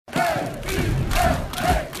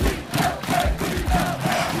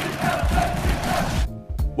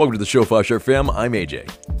Welcome to the show, Five Star Fam. I'm AJ.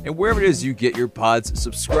 And wherever it is you get your pods,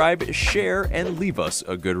 subscribe, share, and leave us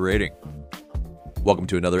a good rating. Welcome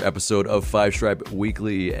to another episode of Five Stripe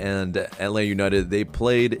Weekly. And Atlanta United, they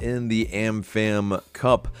played in the AmFam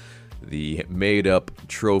Cup, the made-up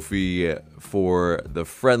trophy for the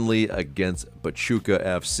friendly against Pachuca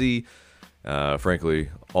FC. Frankly,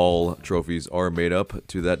 all trophies are made up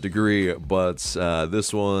to that degree, but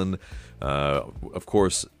this one, of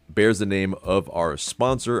course, bears the name of our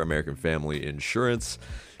sponsor, American Family Insurance.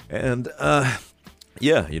 And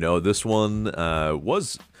this one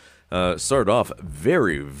was started off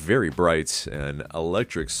very, very bright, an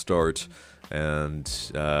electric start, and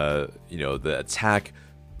the attack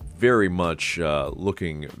very much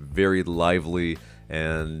looking very lively,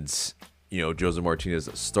 and Joseph Martinez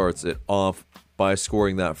starts it off by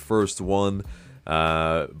scoring that first one.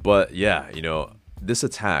 This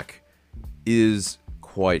attack is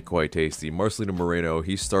quite tasty. Marcelino Moreno,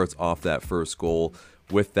 he starts off that first goal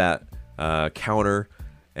with that counter,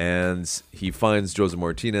 and he finds Joseph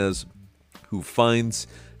Martinez, who finds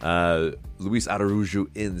Luis Araujo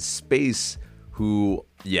in space, who,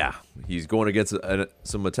 he's going against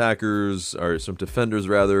some attackers, or some defenders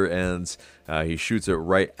rather, and he shoots it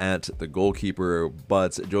right at the goalkeeper,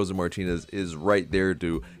 but Joseph Martinez is right there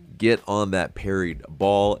to get on that parried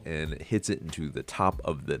ball and hits it into the top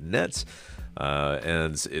of the net.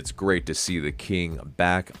 And it's great to see the King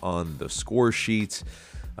back on the score sheet.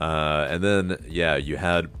 And then, you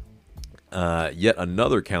had yet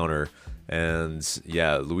another counter. And,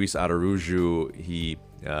 Luis Araujo, he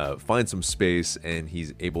finds some space, and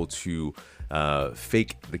he's able to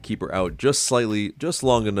fake the keeper out just slightly, just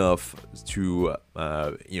long enough to,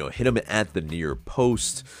 hit him at the near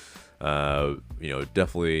post.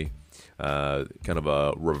 Definitely kind of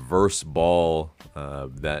a reverse ball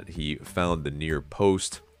that he found the near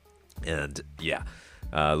post. And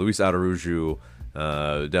Luis Araujo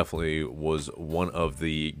definitely was one of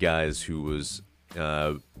the guys who was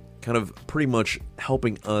kind of pretty much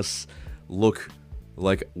helping us look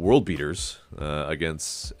like world beaters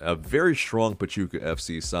against a very strong Pachuca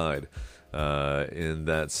FC side in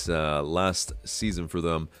that last season for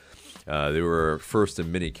them. They were first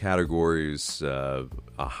in many categories, a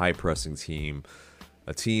high-pressing team,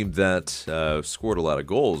 a team that scored a lot of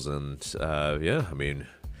goals. And,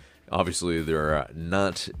 obviously they're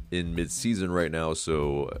not in mid-season right now,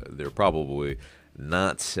 so they're probably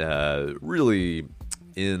not really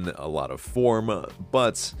in a lot of form.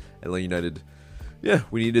 But Atlanta United,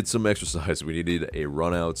 we needed some exercise. We needed a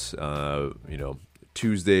run-out,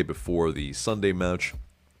 Tuesday before the Sunday match.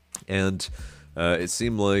 And it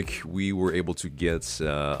seemed like we were able to get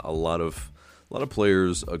a lot of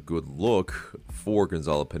players a good look for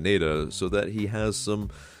Gonzalo Pineda, so that he has some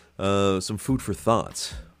food for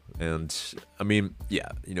thought. And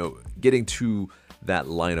getting to that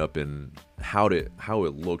lineup and how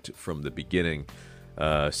it looked from the beginning.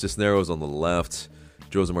 Cisneros on the left,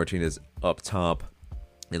 Joseph Martinez up top,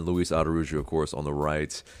 and Luis Araujo, of course, on the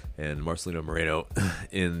right, and Marcelino Moreno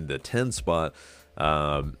in the 10 spot.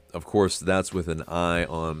 Of course, that's with an eye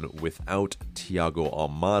on without Thiago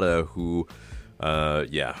Almada, who,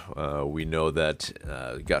 we know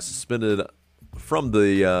that got suspended from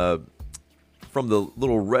the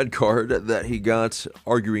little red card that he got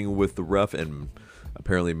arguing with the ref, and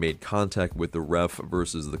apparently made contact with the ref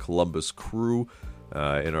versus the Columbus Crew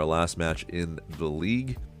in our last match in the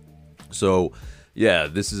league. So,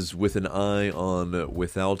 this is with an eye on,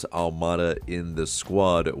 without Almada in the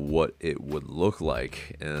squad, what it would look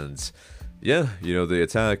like. And, the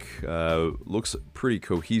attack looks pretty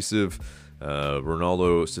cohesive.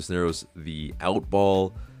 Ronaldo Cisneros, the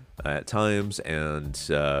outball at times, and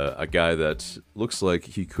a guy that looks like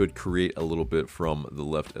he could create a little bit from the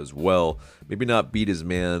left as well. Maybe not beat his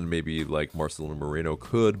man, maybe like Marcelino Moreno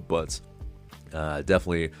could, but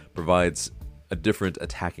definitely provides a different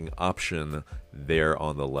attacking option there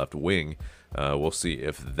on the left wing. We'll see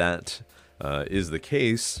if that is the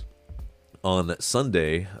case on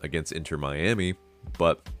Sunday against Inter Miami.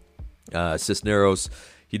 But Cisneros,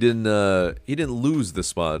 he didn't lose the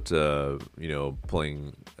spot,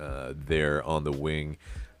 playing there on the wing.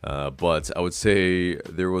 But I would say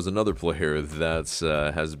there was another player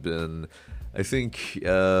that has been, I think,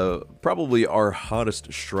 probably our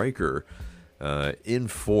hottest striker in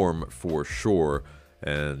form for sure.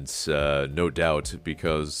 And no doubt,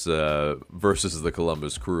 because versus the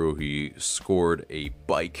Columbus Crew, he scored a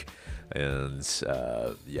bike. And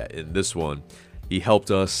in this one, he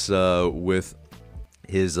helped us with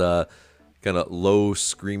his kind of low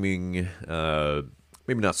screaming,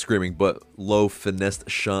 maybe not screaming, but low finessed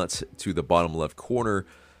shot to the bottom left corner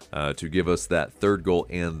to give us that third goal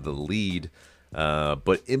and the lead.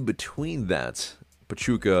 But in between that,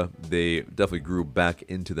 Pachuca, they definitely grew back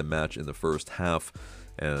into the match in the first half,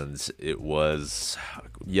 and it was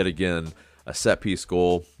yet again a set-piece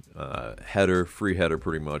goal, header, free header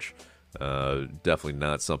pretty much. Definitely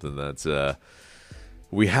not something that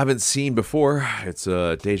we haven't seen before. It's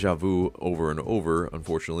deja vu over and over,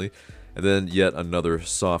 unfortunately. And then yet another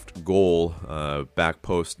soft goal, back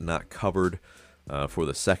post not covered for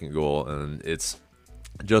the second goal, and it's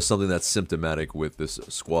just something that's symptomatic with this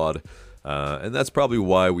squad. And that's probably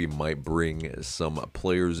why we might bring some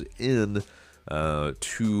players in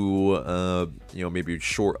to maybe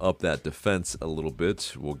shore up that defense a little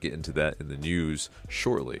bit. We'll get into that in the news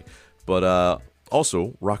shortly. But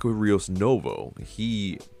also, Rocco Rios Novo,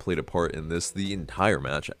 he played a part in this the entire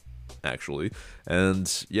match, actually.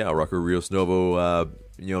 And yeah, Rocco Rios Novo,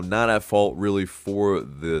 not at fault really for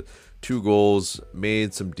the 2 goals,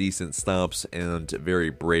 made some decent stops and very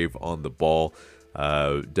brave on the ball.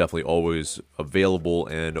 Definitely always available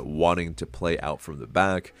and wanting to play out from the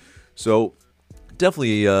back. So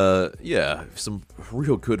definitely, some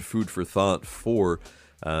real good food for thought for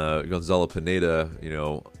Gonzalo Pineda.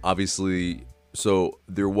 Obviously, so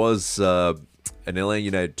there was an Atlanta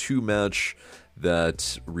United 2 match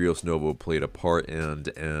that Rios Novo played a part in,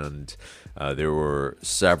 and there were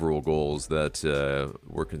several goals that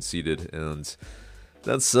were conceded, and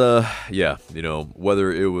that's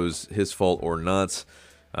whether it was his fault or not,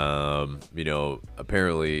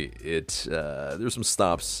 apparently there's some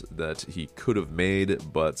stops that he could have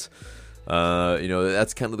made, but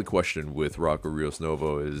that's kind of the question with Rocco Rios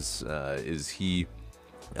Novo is he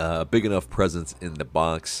a big enough presence in the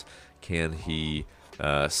box? Can he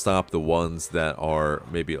stop the ones that are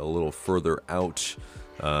maybe a little further out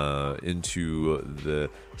into the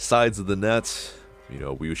sides of the net?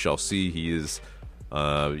 We shall see. He is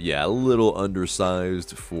a little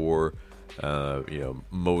undersized for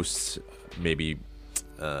most maybe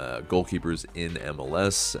goalkeepers in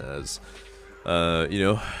MLS, as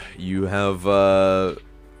you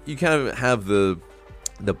kind of have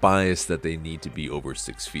the bias that they need to be over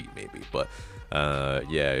 6 feet maybe, but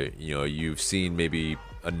you've seen maybe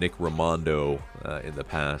a Nick Raimondo in the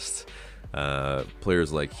past,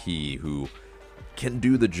 players like he who can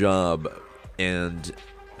do the job and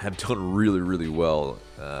have done really, really well,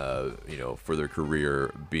 for their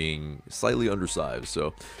career, being slightly undersized.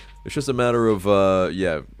 So it's just a matter of,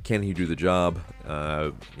 can he do the job?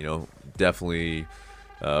 Definitely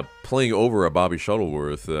playing over a Bobby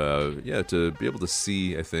Shuttleworth, to be able to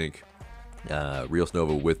see, I think, Rios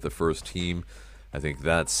Novo with the first team. I think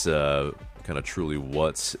that's kind of truly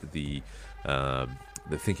what the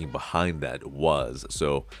thinking behind that was.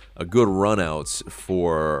 So a good run out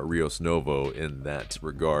for Rios Novo in that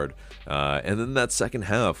regard. And then that second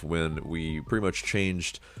half, when we pretty much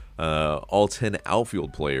changed all 10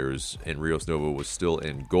 outfield players and Rios Novo was still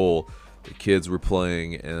in goal, the kids were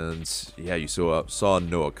playing, and you saw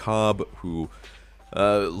Noah Cobb, who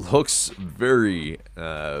looks very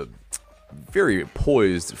very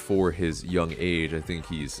poised for his young age. I think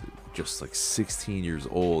he's just like 16 years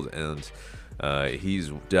old, and he's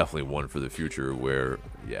definitely one for the future where,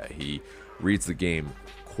 he reads the game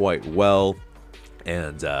quite well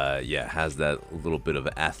and, has that little bit of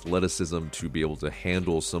athleticism to be able to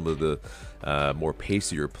handle some of the more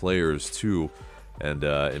pacier players too and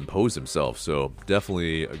impose himself. So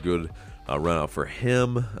definitely a good run out for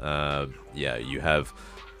him. You have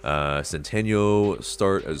Centeno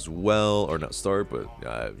start as well, or not start, but,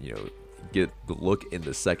 get the look in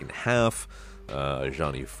the second half.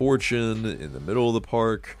 Johnny Fortune in the middle of the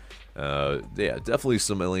park. Definitely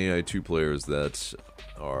some Atlanta 2 players that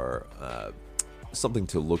are something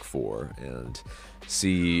to look for and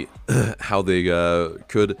see how they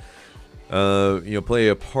could play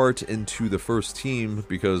a part into the first team,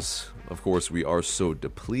 because of course we are so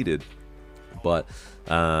depleted. But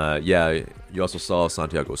you also saw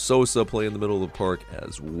Santiago Sosa play in the middle of the park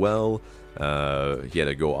as well. He had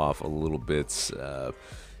to go off a little bit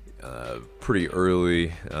pretty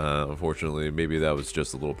early, unfortunately. Maybe that was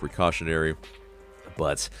just a little precautionary,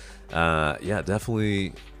 but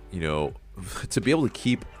definitely, to be able to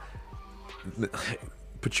keep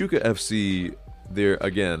Pachuca FC there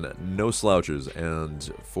again, no slouches,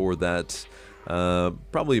 and for that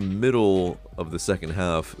probably middle of the second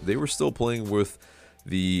half, they were still playing with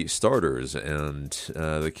the starters, and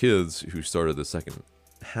the kids who started the second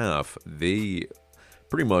half, they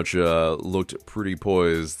pretty much looked pretty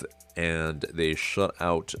poised, and they shut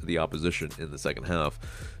out the opposition in the second half.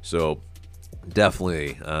 So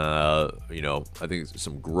definitely, I think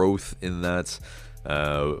some growth in that.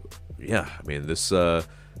 This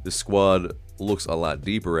the squad looks a lot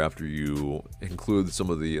deeper after you include some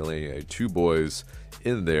of the Atlanta United 2 boys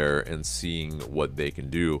in there and seeing what they can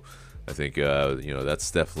do. I think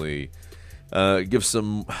that's definitely gives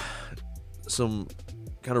some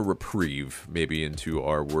kind of reprieve maybe into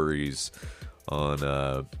our worries on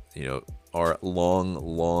our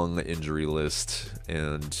long injury list,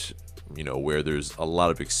 and where there's a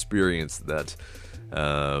lot of experience that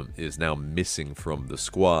is now missing from the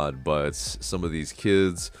squad. But some of these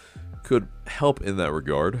kids could help in that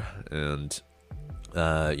regard, and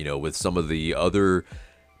with some of the other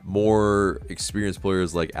more experienced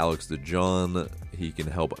players like Alex DeJohn, he can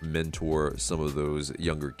help mentor some of those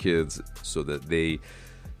younger kids so that they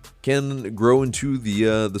can grow into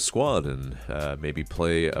the squad and maybe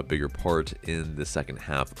play a bigger part in the second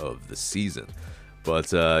half of the season.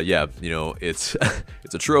 But it's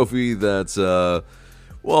it's a trophy that's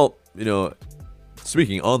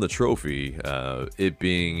speaking on the trophy, it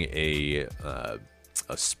being a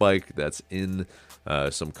spike that's in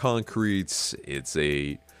some concrete. It's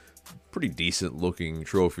a pretty decent looking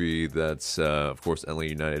trophy that's of course LA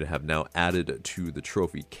United have now added to the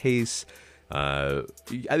trophy case. I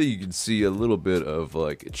think you can see a little bit of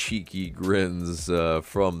like cheeky grins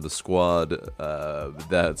from the squad.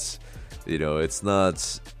 That's it's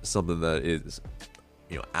not something that is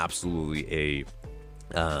absolutely a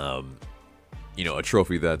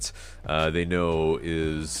trophy that they know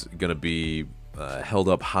is gonna be held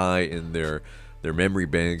up high in their memory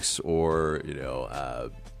banks, or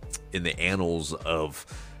in the annals of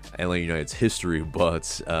LA United's history. But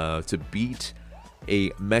to beat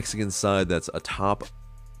a Mexican side that's a top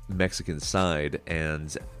Mexican side,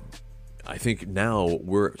 and I think now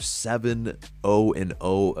we're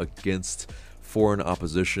 7-0-0 against foreign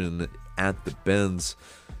opposition at the Benz,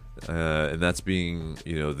 and that's being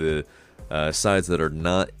the sides that are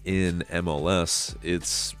not in MLS.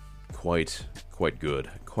 It's quite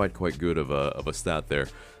good, quite good of a stat there.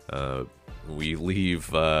 We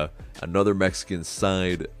leave another Mexican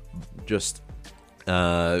side just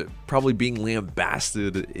probably being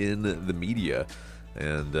lambasted in the media,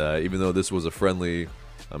 and even though this was a friendly,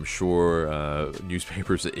 I'm sure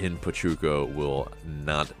newspapers in Pachuca will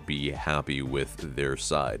not be happy with their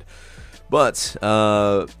side. But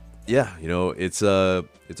it's a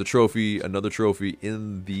trophy, another trophy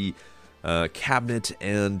in the cabinet,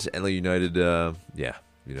 and LA United.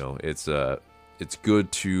 It's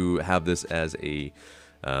good to have this as a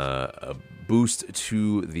boost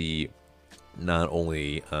to the not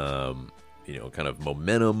only kind of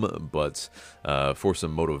momentum, but for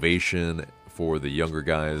some motivation for the younger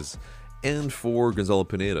guys, and for Gonzalo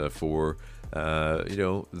Pineda for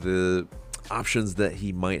the options that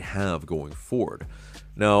he might have going forward.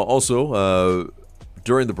 Now, also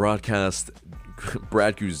during the broadcast,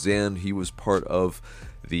 Brad Guzan, he was part of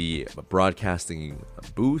the broadcasting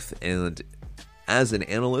booth, and as an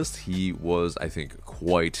analyst, he was, I think,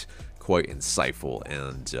 quite insightful,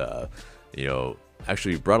 and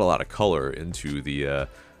actually brought a lot of color into the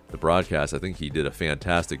broadcast. I think he did a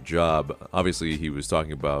fantastic job. Obviously, he was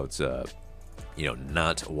talking about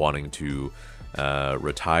not wanting to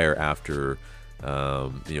retire after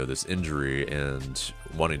this injury and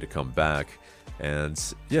wanting to come back. And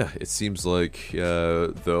it seems like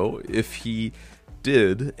though, if he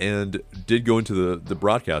did go into the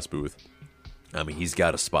broadcast booth, I mean, he's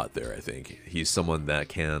got a spot there. I think he's someone that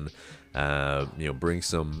can bring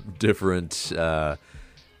some different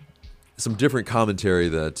commentary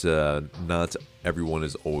that not everyone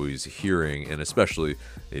is always hearing, and especially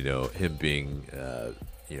him being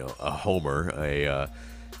a homer, an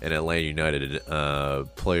Atlanta United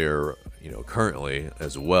player, currently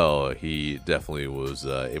as well. He definitely was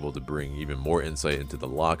able to bring even more insight into the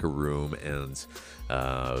locker room, and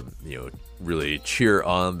really cheer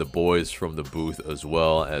on the boys from the booth, as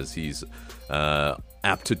well as he's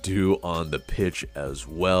apt to do on the pitch as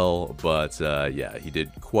well. But he did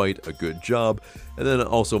quite a good job. And then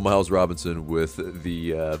also Miles Robinson with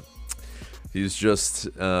the he's just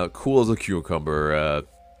cool as a cucumber.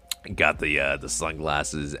 Got the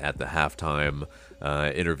sunglasses at the halftime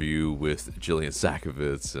interview with Jillian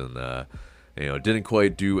Sakovits, and didn't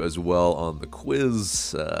quite do as well on the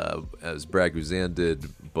quiz as Brad Guzan did,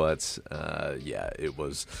 but it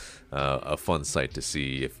was a fun sight to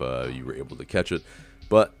see if you were able to catch it.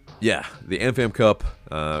 But the AmFam Cup,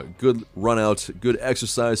 good run out, good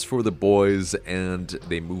exercise for the boys, and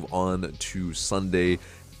they move on to Sunday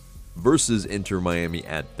versus Inter Miami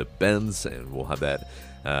at the Benz, and we'll have that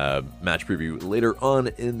match preview later on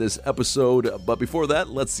in this episode. But before that,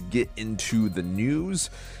 let's get into the news.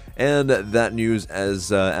 And that news,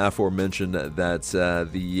 as aforementioned, that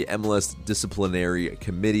the MLS disciplinary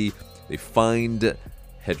committee, they fined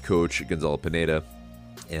head coach Gonzalo Pineda,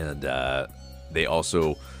 and they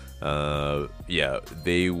also,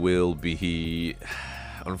 they will be,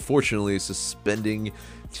 unfortunately, suspending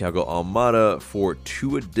Thiago Almada for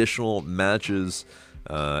 2 additional matches,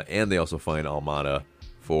 and they also fined Almada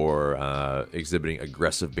for exhibiting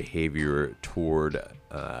aggressive behavior toward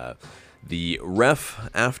the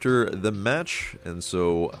ref after the match. And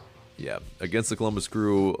so, against the Columbus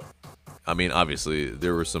Crew, I mean, obviously,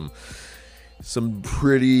 there were some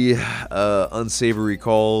pretty unsavory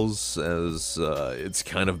calls, as it's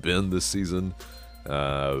kind of been this season,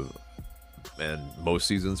 and most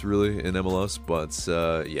seasons really in MLS. But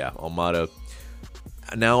Almada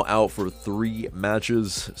now out for 3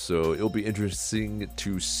 matches, so it'll be interesting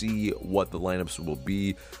to see what the lineups will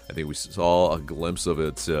be. I think we saw a glimpse of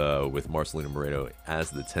it with Marcelino Moreno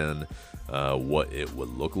as the 10, what it would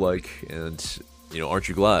look like. And, aren't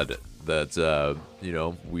you glad that,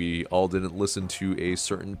 we all didn't listen to a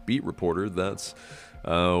certain beat reporter that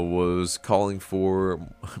was calling for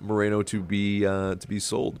Moreno to be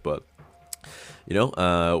sold? But,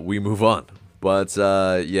 we move on. But,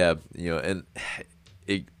 and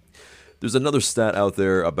there's another stat out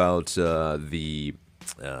there about the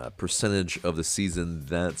percentage of the season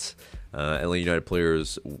that LA United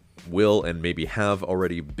players will and maybe have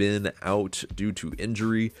already been out due to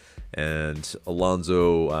injury. And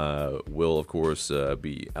Alonso will, of course,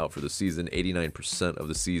 be out for the season, 89% of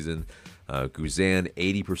the season. Guzan,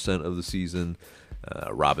 80% of the season.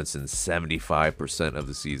 Robinson, 75% of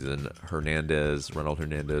the season. Ronald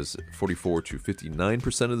Hernandez, 44 to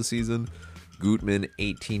 59% of the season. Gutman,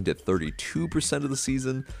 18 to 32% of the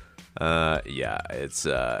season.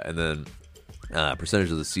 And then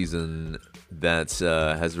percentage of the season that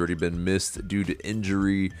has already been missed due to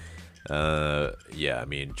injury.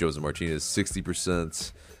 Jose Martinez,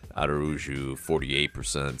 60%. Araujo,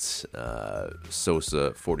 48%.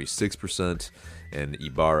 Sosa, 46%. And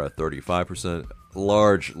Ibarra, 35%.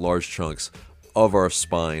 Large chunks of our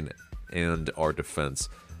spine and our defense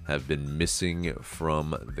have been missing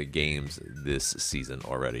from the games this season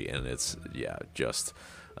already, and it's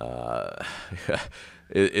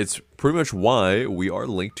it's pretty much why we are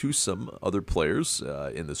linked to some other players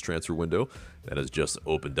in this transfer window that has just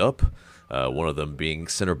opened up. One of them being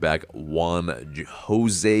center back Juan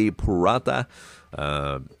Jose Purata,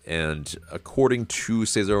 and according to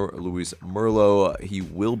Cesar Luis Merlo, he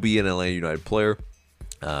will be an LA United player.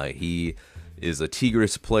 He is a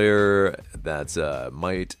Tigres player that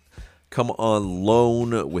might come on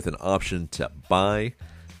loan with an option to buy,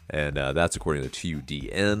 and that's according to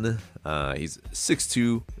TUDN. He's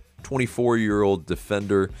 6'2", 24-year-old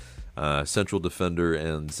defender, central defender,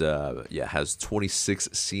 and has 26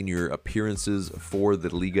 senior appearances for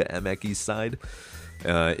the Liga MX side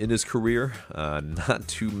in his career. Not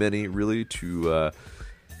too many, really, to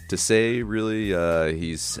say, really.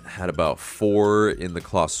 He's had about 4 in the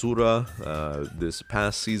Clausura this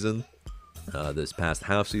past season, this past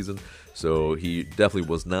half season. So he definitely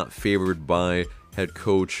was not favored by head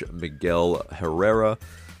coach Miguel Herrera.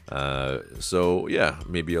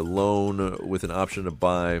 Maybe a loan with an option to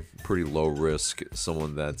buy, pretty low risk.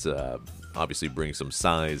 Someone that obviously brings some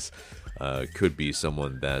size, could be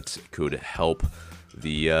someone that could help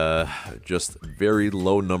the just very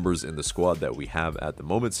low numbers in the squad that we have at the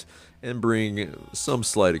moment and bring some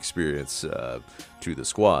slight experience to the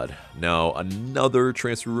squad. Now, another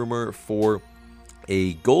transfer rumor for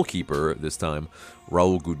a goalkeeper this time,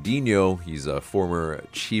 Raul Gudiño. He's a former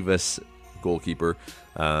Chivas goalkeeper,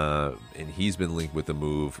 and he's been linked with the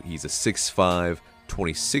move. He's a 6'5",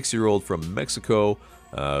 26-year-old from Mexico.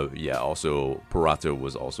 Also Purata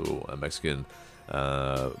was also a Mexican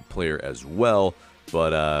player as well.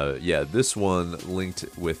 But this one linked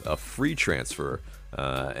with a free transfer,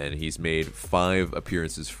 and he's made 5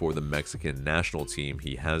 appearances for the Mexican national team.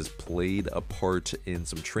 He has played a part in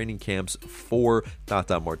some training camps for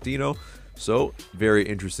Tata Martino. So, very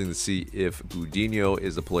interesting to see if Gudiño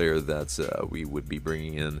is a player that we would be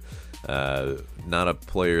bringing in. Not a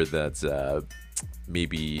player that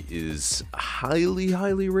maybe is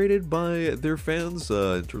highly rated by their fans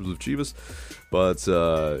in terms of Chivas. But,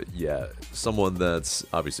 someone that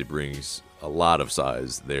obviously brings a lot of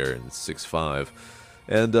size there in 6'5".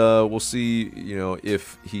 And we'll see,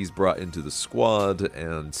 if he's brought into the squad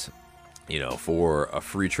and, for a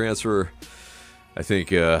free transfer. I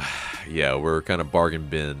think, we're kind of bargain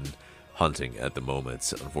bin hunting at the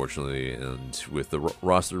moment, unfortunately. And with the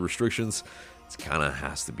roster restrictions, it kind of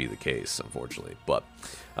has to be the case, unfortunately. But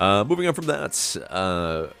moving on from that,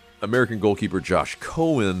 American goalkeeper Josh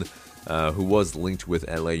Cohen, who was linked with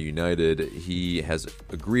Atlanta United, he has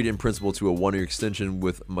agreed in principle to a 1-year extension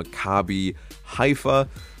with Maccabi Haifa,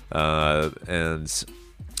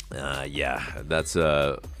 that's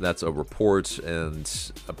a report,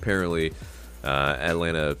 and apparently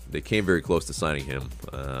Atlanta, they came very close to signing him,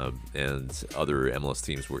 and other MLS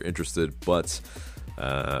teams were interested, but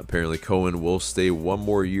apparently Cohen will stay one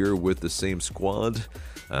more year with the same squad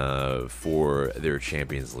for their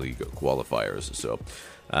Champions League qualifiers. So,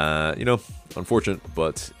 unfortunate,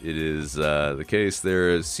 but it is the case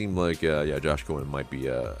there. It seemed like, Josh Cohen might be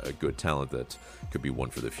a good talent that could be one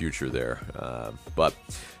for the future there. But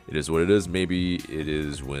it is what it is. Maybe it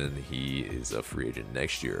is when he is a free agent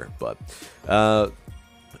next year. But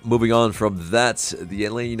moving on from that, the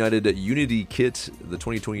Atlanta United Unity kit, the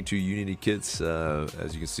 2022 Unity kits,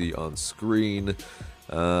 as you can see on screen.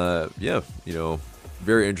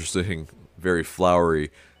 Very interesting, very flowery,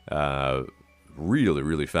 really,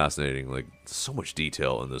 really fascinating. Like, so much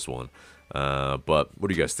detail in this one. But what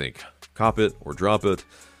do you guys think? Cop it or drop it?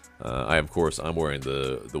 I'm wearing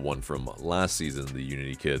the one from last season, the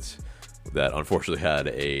Unity kit, that unfortunately had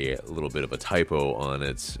a little bit of a typo on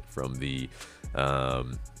it from the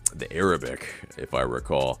Arabic, if I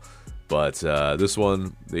recall. But this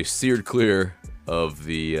one, they steered clear of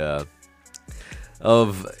the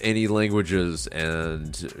of any languages,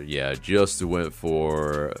 and just went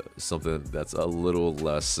for something that's a little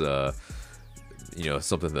less,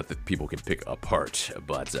 something that the people can pick apart.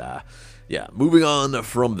 But moving on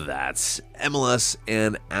from that, MLS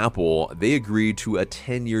and Apple, they agreed to a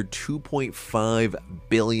 10-year, $2.5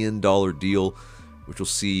 billion deal, which will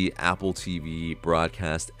see Apple TV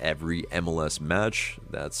broadcast every MLS match.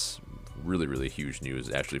 That's really, really huge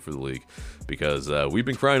news, actually, for the league, because we've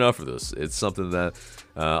been crying out for this. It's something that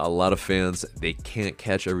a lot of fans, they can't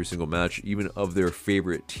catch every single match, even of their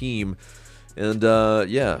favorite team. And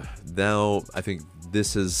now I think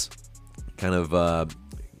this has kind of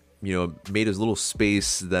made a little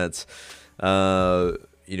space that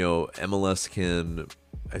MLS can,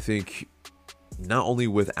 I think, not only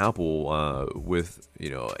with Apple, with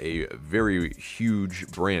a very huge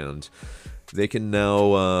brand, they can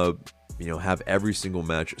now have every single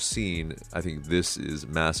match seen. I think this is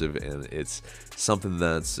massive, and it's something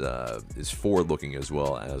that's is forward-looking, as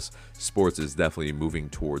well as sports is definitely moving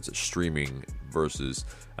towards streaming versus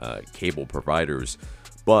cable providers.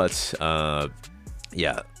 But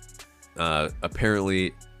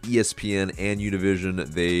apparently ESPN and Univision,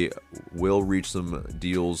 they will reach some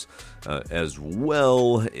deals as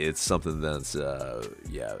well. It's something that's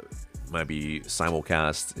might be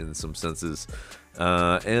simulcast in some senses.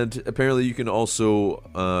 And apparently you can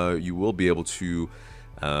also, you will be able to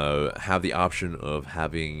have the option of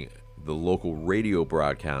having the local radio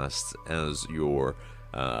broadcast as your,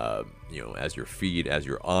 as your feed, as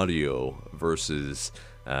your audio, versus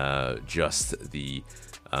just the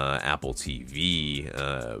Apple TV,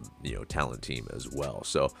 talent team as well.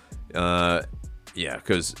 So,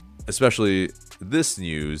 because especially this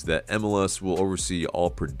news that MLS will oversee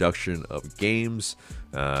all production of games.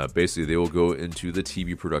 Basically, they will go into the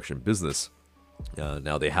TV production business.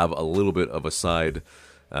 Now, they have a little bit of a side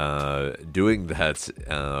doing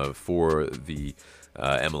that for the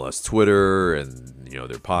MLS Twitter and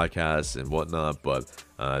their podcasts and whatnot, but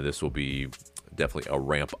this will be definitely a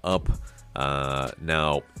ramp up.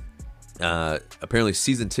 Now, apparently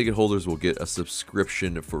season ticket holders will get a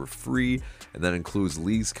subscription for free, and that includes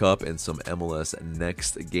Leagues Cup and some MLS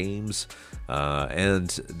Next games. And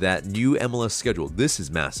that new MLS schedule, this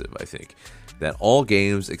is massive, I think, that all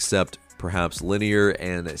games except perhaps linear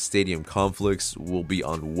and stadium conflicts will be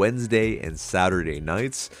on Wednesday and Saturday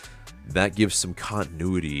nights. That gives some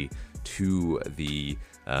continuity to the,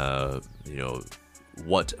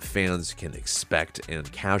 what fans can expect,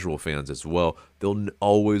 and casual fans as well. They'll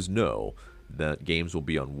always know that games will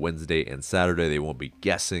be on Wednesday and Saturday. They won't be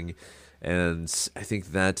guessing. And I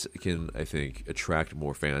think that can, attract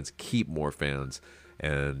more fans, keep more fans.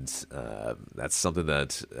 And that's something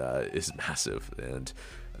that is massive. And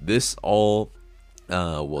this all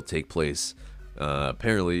will take place,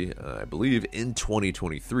 apparently, I believe, in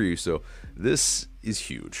 2023. So this is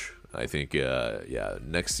huge. I think,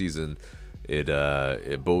 next season, it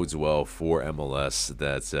bodes well for MLS.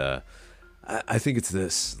 That I think it's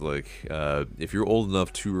this. Like, if you're old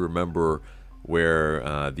enough to remember where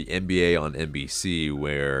the NBA on NBC,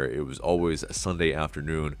 where it was always a Sunday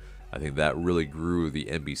afternoon, I think that really grew the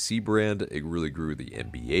NBC brand. It really grew the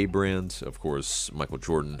NBA brand. Of course, Michael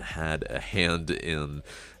Jordan had a hand in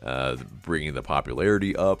bringing the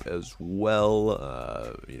popularity up as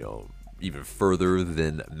well. even further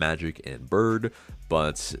than Magic and Bird,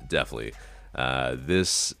 but definitely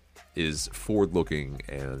this is forward-looking,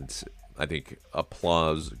 and I think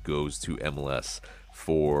applause goes to MLS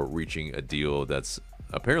for reaching a deal that's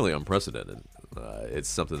apparently unprecedented. It's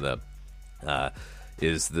something that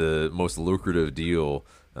is the most lucrative deal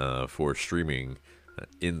for streaming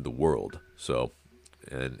in the world. So,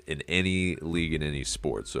 and in any league, in any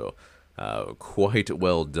sport. So, quite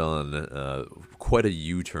well done. Quite a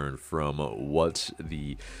U-turn from what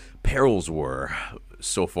the perils were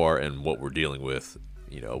so far and what we're dealing with,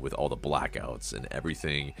 with all the blackouts and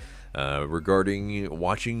everything regarding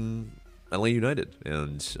watching LA United.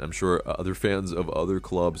 And I'm sure other fans of other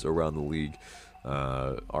clubs around the league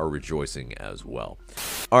are rejoicing as well.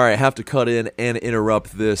 All right, have to cut in and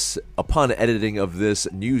interrupt this. Upon editing of this,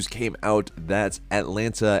 news came out that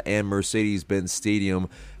Atlanta and Mercedes-Benz Stadium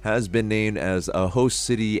has been named as a host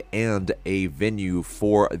city and a venue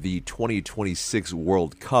for the 2026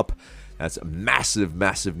 World Cup. That's massive,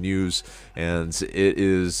 massive news, and it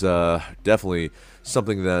is definitely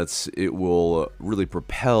something that it will really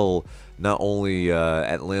propel not only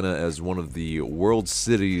Atlanta as one of the world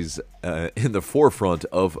cities in the forefront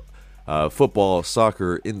of football,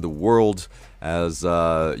 soccer in the world, as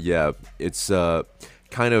it's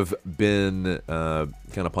kind of been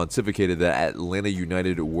kind of pontificated that Atlanta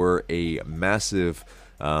United were a massive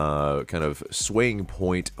kind of swaying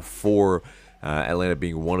point for Atlanta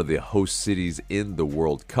being one of the host cities in the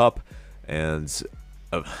World Cup. And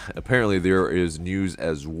apparently there is news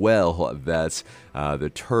as well that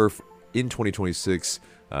the turf in 2026,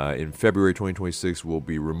 in February 2026, will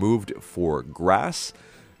be removed for grass,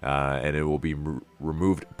 and it will be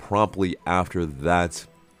removed promptly after that,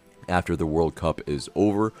 after the World Cup is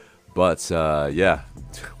over. But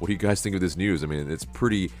what do you guys think of this news? I mean, it's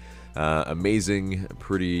pretty amazing,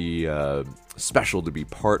 pretty special to be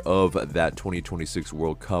part of that 2026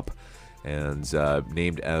 World Cup, and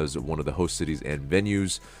named as one of the host cities and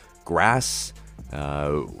venues. Grass.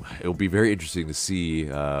 It'll be very interesting to see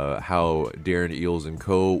how Darren Eales and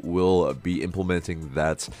co. will be implementing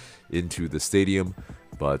that into the stadium.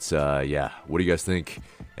 But what do you guys think?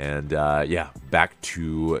 And back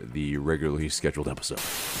to the regularly scheduled episode.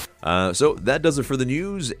 So that does it for the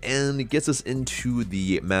news and gets us into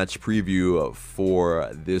the match preview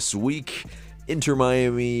for this week. Inter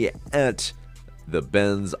Miami at the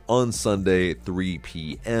Benz on Sunday, 3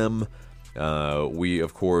 p.m. We,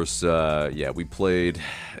 of course, we played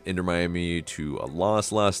Inter Miami to a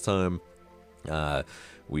loss last time.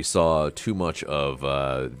 We saw too much of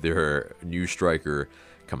their new striker,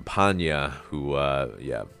 Campagna, who,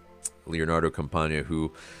 Leonardo Campagna,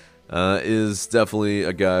 who is definitely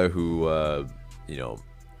a guy who,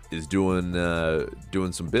 is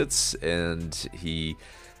doing some bits, and he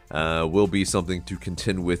will be something to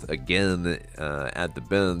contend with again at the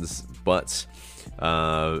Benz. But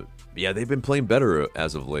they've been playing better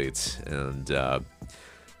as of late, and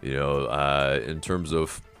in terms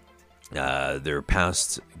of their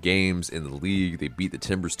past games in the league, they beat the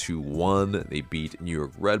Timbers 2-1. They beat New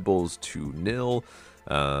York Red Bulls 2-0.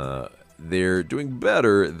 They're doing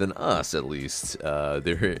better than us, at least.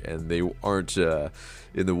 They aren't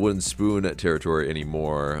in the wooden spoon territory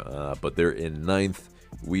anymore, but they're in 9th.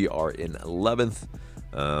 We are in 11th.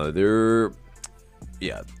 They're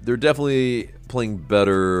definitely playing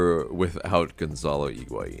better without Gonzalo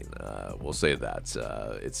Higuain. We'll say that.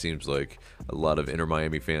 It seems like a lot of Inter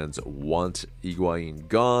Miami fans want Higuain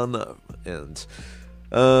gone, and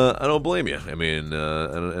I don't blame you. I mean,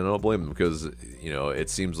 I don't blame them, because it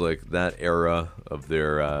seems like that era of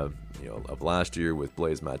their of last year with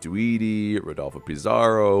Blaise Matuidi, Rodolfo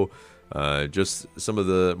Pizarro, just some of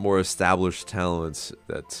the more established talents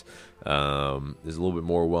that is a little bit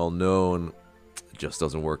more well known, just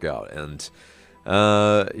doesn't work out. And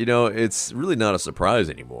it's really not a surprise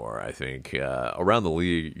anymore. I think around the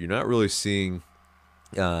league, you're not really seeing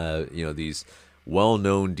these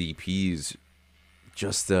well-known DPs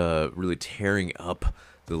just really tearing up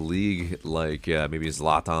the league like maybe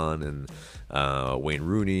Zlatan and Wayne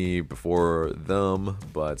Rooney before them,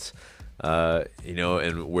 but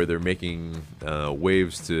and where they're making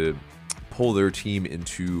waves to pull their team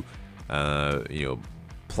into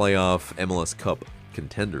playoff MLS Cup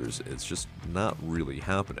contenders. It's just not really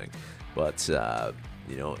happening, but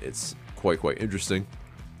it's quite interesting.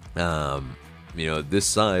 This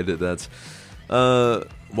side, that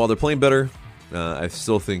while they're playing better, I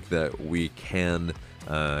still think that we can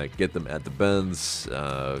get them at the Benz.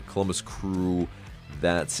 Columbus Crew,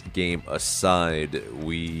 that game aside,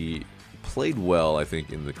 we played well, I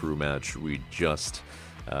think, in the Crew match. We just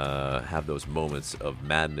have those moments of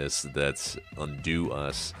madness that undo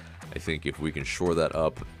us I think if we can shore that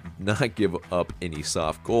up, not give up any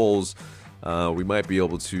soft goals, we might be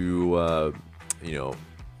able to,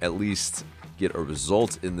 at least get a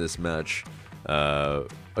result in this match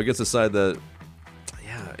against a side that,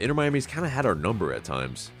 Inter Miami's kind of had our number at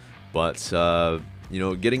times. But,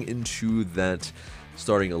 getting into that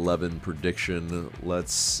starting 11 prediction,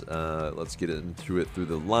 let's get into it through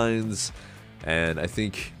the lines. And I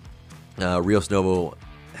think Rios Novo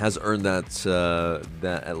has earned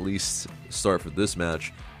that at least start for this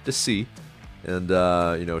match to see. And,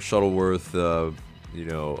 Shuttleworth,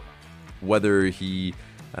 whether he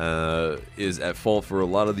is at fault for a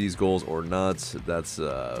lot of these goals or not, that's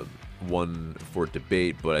one for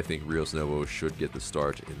debate, but I think Rios Novo should get the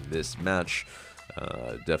start in this match.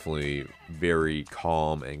 Definitely very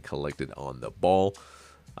calm and collected on the ball.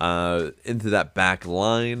 Into that back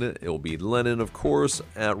line, it will be Lennon, of course,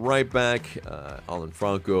 at right back, Alan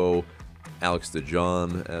Franco, Alex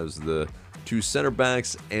DeJohn as the two center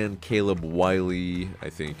backs, and Caleb Wiley, I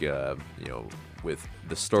think, with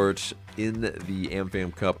the start in the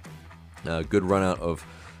AmFam Cup. Good run out of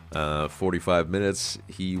 45 minutes.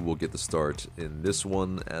 He will get the start in this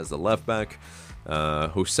one as the left back.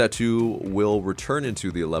 Hosetu will return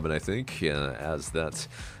into the 11, I think, as that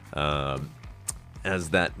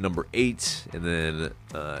number 8, and then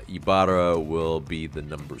Ibarra will be the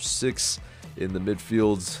number 6 in the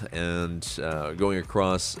midfield. And going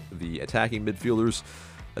across the attacking midfielders,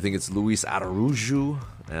 I think it's Luis Araujo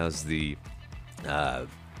as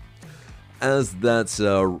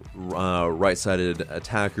that right-sided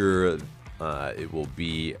attacker. It will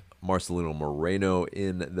be Marcelino Moreno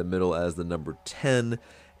in the middle as the number 10,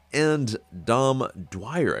 and Dom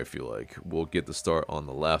Dwyer, I feel like, will get the start on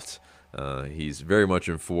the left. He's very much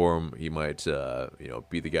in form. He might,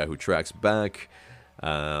 be the guy who tracks back,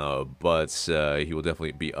 but he will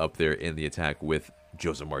definitely be up there in the attack with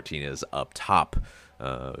Josef Martinez up top.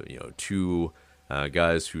 Two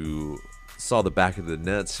guys who saw the back of the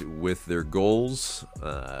net with their goals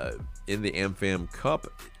in the AmFam Cup.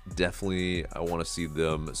 Definitely, I want to see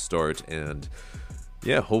them start and,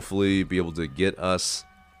 hopefully be able to get us,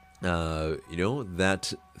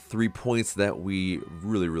 that 3 points that we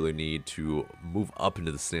really, really need to move up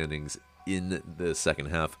into the standings in the second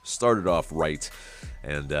half. Started off right,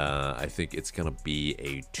 and I think it's going to be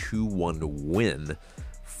a 2-1 win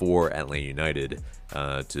for Atlanta United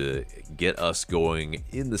to get us going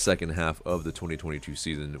in the second half of the 2022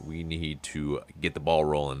 season. We need to get the ball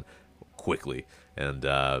rolling quickly, and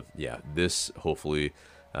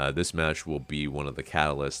this match will be one of the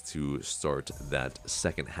catalysts to start that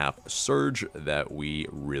second half surge that we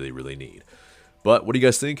really, really need. But what do you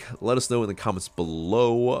guys think? Let us know in the comments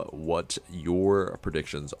below what your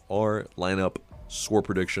predictions are. Lineup, score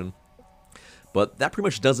prediction. But that pretty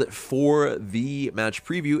much does it for the match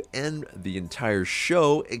preview and the entire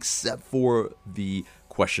show, except for the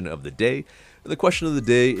question of the day. The question of the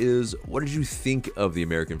day is, what did you think of the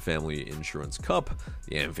American Family Insurance Cup,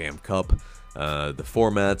 the AmFam Cup, the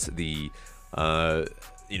format,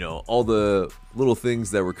 all the little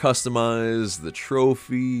things that were customized, the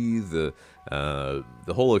trophy, the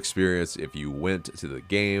whole experience? If you went to the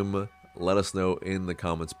game, let us know in the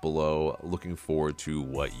comments below. Looking forward to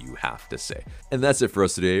what you have to say. And that's it for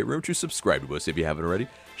us today. Remember to subscribe to us if you haven't already.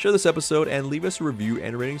 Share this episode and leave us a review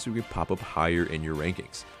and rating so we can pop up higher in your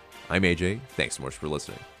rankings. I'm AJ. Thanks so much for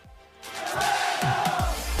listening.